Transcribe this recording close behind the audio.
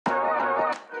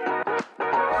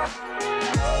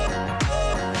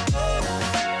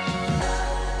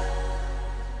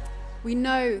We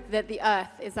know that the Earth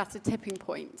is at a tipping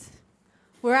point.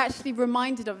 We're actually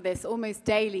reminded of this almost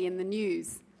daily in the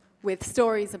news, with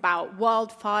stories about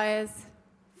wildfires,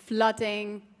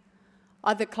 flooding,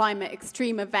 other climate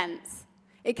extreme events.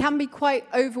 It can be quite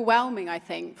overwhelming, I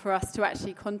think, for us to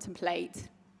actually contemplate.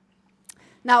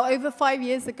 Now, over 5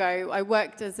 years ago, I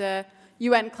worked as a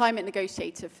UN climate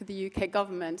negotiator for the UK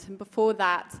government, and before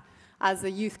that, as a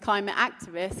youth climate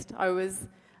activist, I was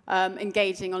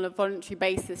engaging on a voluntary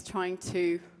basis trying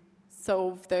to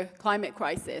solve the climate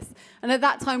crisis. And at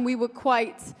that time, we were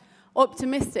quite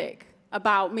optimistic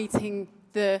about meeting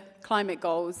the climate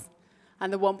goals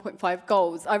and the 1.5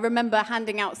 goals. I remember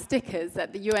handing out stickers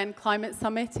at the UN Climate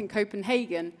Summit in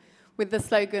Copenhagen with the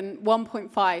slogan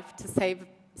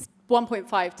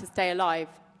 1.5 to stay alive.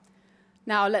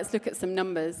 Now let's look at some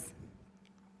numbers.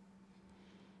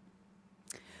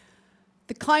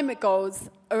 The climate goals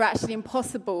are actually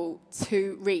impossible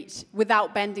to reach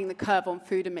without bending the curve on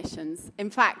food emissions. In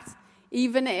fact,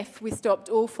 even if we stopped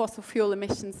all fossil fuel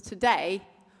emissions today,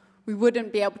 we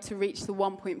wouldn't be able to reach the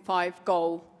 1.5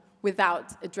 goal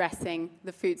without addressing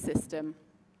the food system,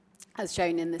 as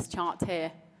shown in this chart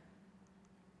here.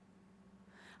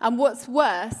 And what's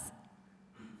worse,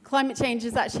 climate change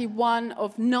is actually one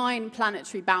of 9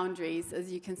 planetary boundaries,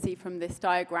 as you can see from this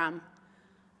diagram.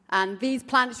 And these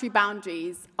planetary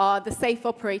boundaries are the safe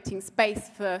operating space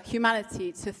for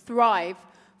humanity to thrive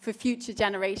for future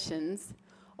generations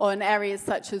on areas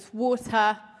such as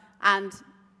water and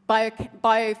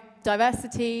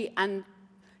biodiversity and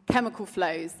chemical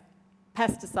flows,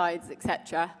 pesticides,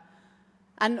 etc.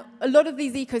 And a lot of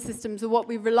these ecosystems are what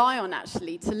we rely on,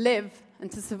 actually, to live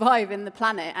and to survive in the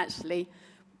planet, actually,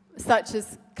 such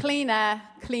as clean air,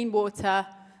 clean water,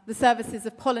 the services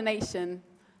of pollination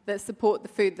that support the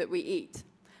food that we eat.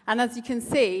 And as you can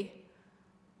see,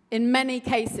 in many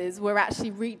cases, we're actually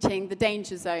reaching the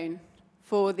danger zone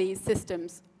for these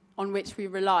systems on which we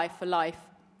rely for life.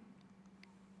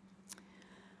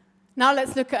 Now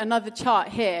let's look at another chart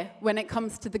here when it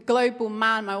comes to the global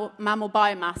mammal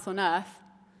biomass on Earth.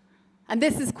 And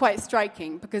this is quite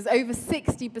striking because over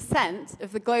 60%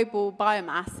 of the global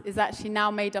biomass is actually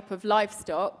now made up of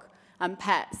livestock and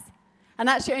pets. And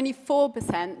actually only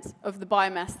 4% of the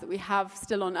biomass that we have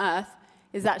still on Earth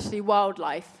is actually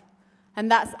wildlife. And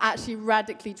that's actually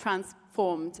radically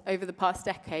transformed over the past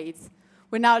decades.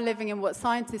 We're now living in what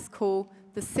scientists call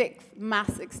the 6th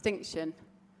mass extinction.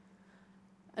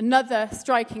 Another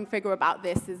striking figure about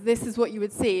this is what you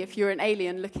would see if you're an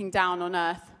alien looking down on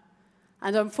Earth.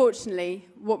 And unfortunately,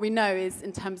 what we know is,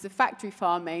 in terms of factory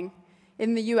farming,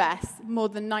 in the US, more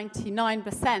than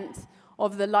 99%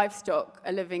 of the livestock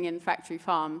are living in factory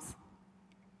farms.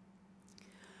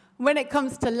 When it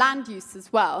comes to land use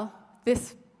as well,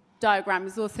 this diagram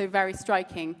is also very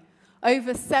striking.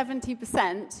 Over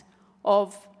 70%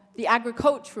 of the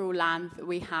agricultural land that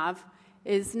we have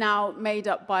is now made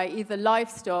up by either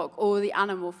livestock or the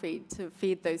animal feed to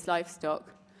feed those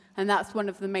livestock. And that's one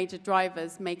of the major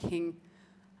drivers making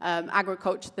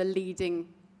agriculture the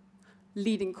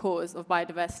leading cause of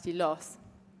biodiversity loss.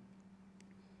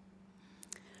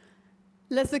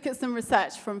 Let's look at some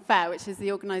research from FAIR, which is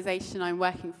the organization I'm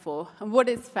working for. And what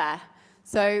is FAIR?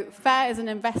 So FAIR is an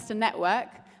investor network.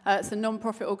 It's a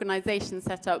non-profit organization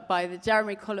set up by the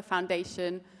Jeremy Collar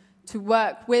Foundation to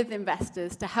work with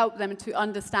investors to help them to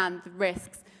understand the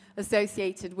risks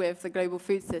associated with the global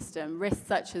food system, risks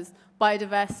such as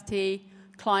biodiversity,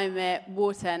 climate,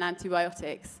 water, and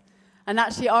antibiotics. And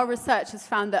actually, our research has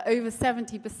found that over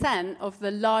 70% of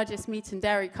the largest meat and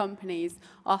dairy companies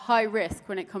are high risk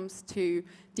when it comes to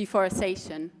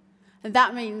deforestation. And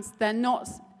that means they're not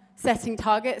setting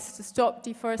targets to stop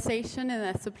deforestation in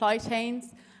their supply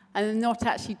chains, and they're not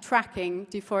actually tracking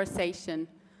deforestation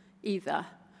either.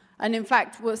 And in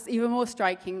fact, what's even more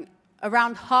striking,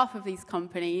 around half of these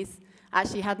companies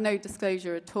actually had no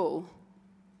disclosure at all.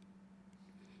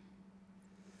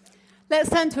 Let's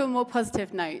turn to a more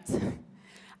positive note.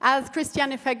 As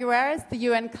Cristiano Figueres, the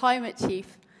UN climate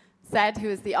chief, said, who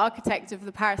is the architect of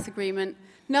the Paris Agreement,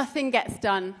 nothing gets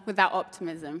done without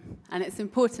optimism. And it's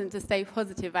important to stay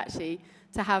positive, actually,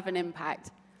 to have an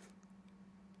impact.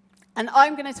 And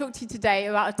I'm going to talk to you today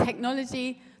about a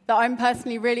technology that I'm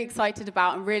personally really excited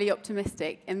about and really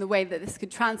optimistic in the way that this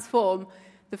could transform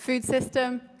the food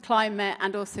system, climate,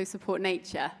 and also support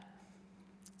nature.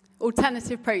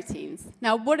 Alternative proteins.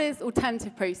 Now, what is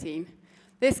alternative protein?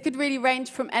 This could really range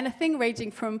from anything,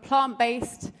 ranging from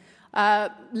plant-based,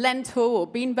 lentil or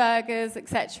bean burgers,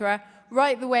 etc.,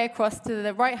 right the way across to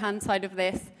the right-hand side of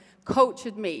this,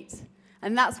 cultured meat.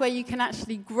 And that's where you can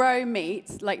actually grow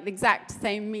meat, like the exact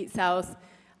same meat cells,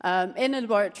 in a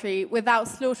laboratory without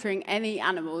slaughtering any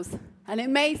animals. And it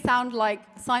may sound like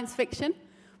science fiction,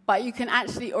 but you can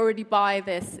actually already buy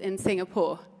this in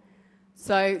Singapore.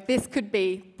 So this could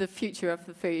be the future of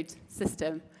the food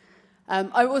system.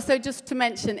 I also, just to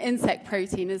mention, insect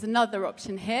protein is another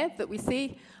option here that we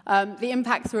see. The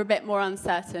impacts are a bit more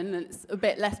uncertain, and it's a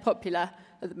bit less popular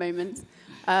at the moment.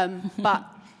 But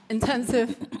in terms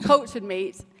of cultured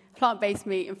meat, plant-based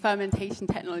meat, and fermentation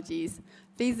technologies,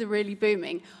 these are really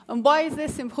booming. And why is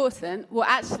this important? Well,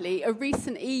 actually, a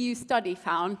recent EU study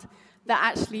found that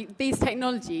actually these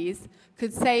technologies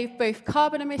could save both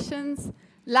carbon emissions,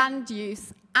 land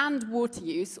use, and water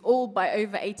use, all by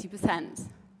over 80%,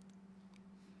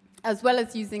 as well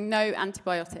as using no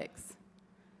antibiotics.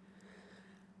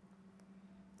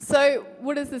 So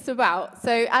what is this about?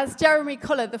 So as Jeremy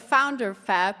Collar, the founder of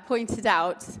FAIR, pointed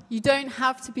out, you don't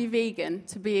have to be vegan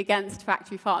to be against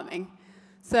factory farming.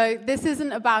 So this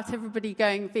isn't about everybody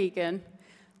going vegan.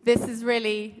 This is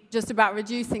really just about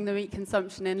reducing the meat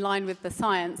consumption in line with the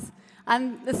science.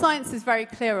 And the science is very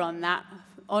clear on that.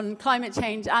 On climate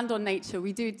change and on nature,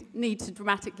 we do need to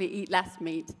dramatically eat less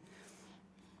meat.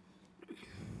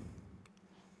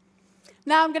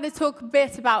 Now I'm going to talk a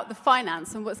bit about the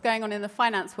finance and what's going on in the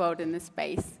finance world in this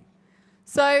space.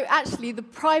 So actually, the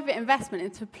private investment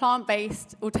into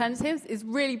plant-based alternatives is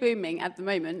really booming at the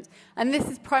moment, and this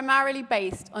is primarily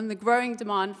based on the growing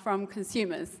demand from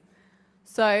consumers.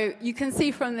 So you can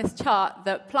see from this chart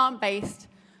that plant-based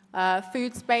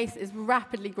food space is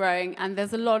rapidly growing, and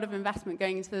there's a lot of investment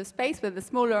going into the space with a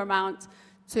smaller amount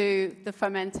to the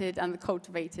fermented and the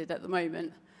cultivated at the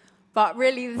moment. But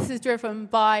really, this is driven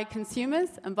by consumers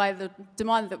and by the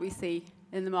demand that we see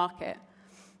in the market.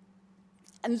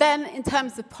 And then, in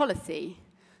terms of policy,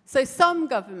 so some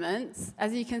governments,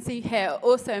 as you can see here, are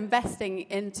also investing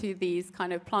into these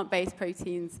kind of plant-based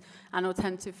proteins and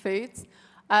alternative foods.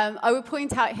 I would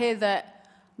point out here that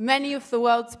many of the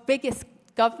world's biggest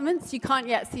governments you can't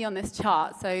yet see on this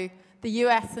chart. So the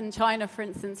US and China, for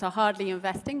instance, are hardly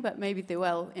investing, but maybe they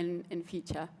will in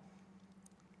future.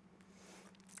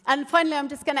 And finally, I'm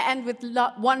just going to end with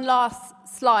one last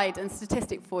slide and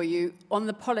statistic for you on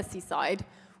the policy side,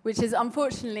 which is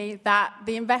unfortunately that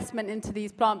the investment into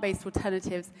these plant-based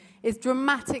alternatives is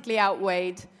dramatically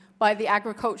outweighed by the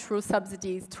agricultural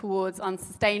subsidies towards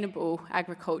unsustainable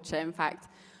agriculture, in fact.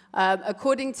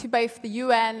 According to both the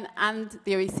UN and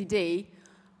the OECD,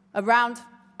 around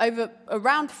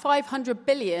 500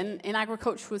 billion in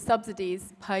agricultural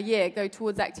subsidies per year go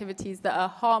towards activities that are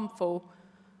harmful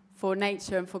for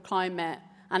nature and for climate,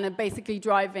 and are basically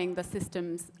driving the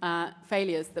system's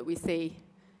failures that we see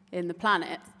in the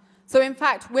planet. So in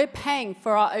fact, we're paying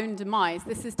for our own demise.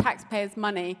 This is taxpayers'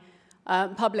 money,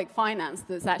 public finance,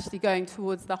 that's actually going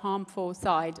towards the harmful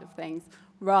side of things,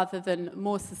 rather than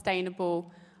more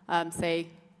sustainable, say,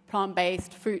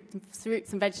 plant-based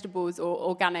fruits and vegetables or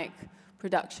organic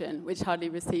production, which hardly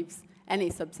receives any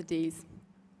subsidies.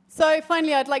 So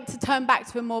finally, I'd like to turn back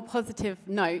to a more positive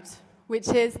note, which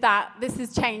is that this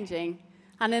is changing.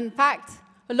 And in fact,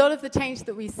 a lot of the change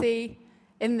that we see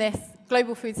in this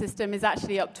global food system is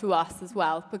actually up to us as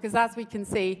well, because as we can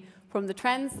see from the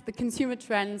trends, the consumer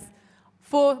trends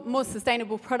for more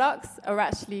sustainable products are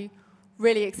actually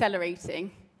really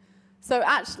accelerating. So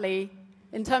actually,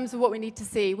 in terms of what we need to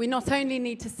see, we not only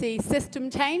need to see system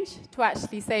change to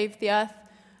actually save the earth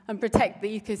and protect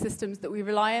the ecosystems that we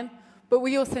rely on, but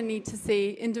we also need to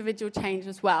see individual change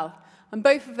as well. And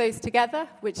both of those together,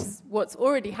 which is what's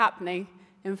already happening,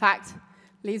 in fact,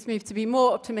 leads me to be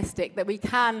more optimistic that we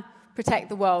can protect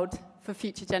the world for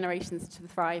future generations to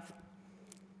thrive.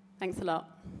 Thanks a lot.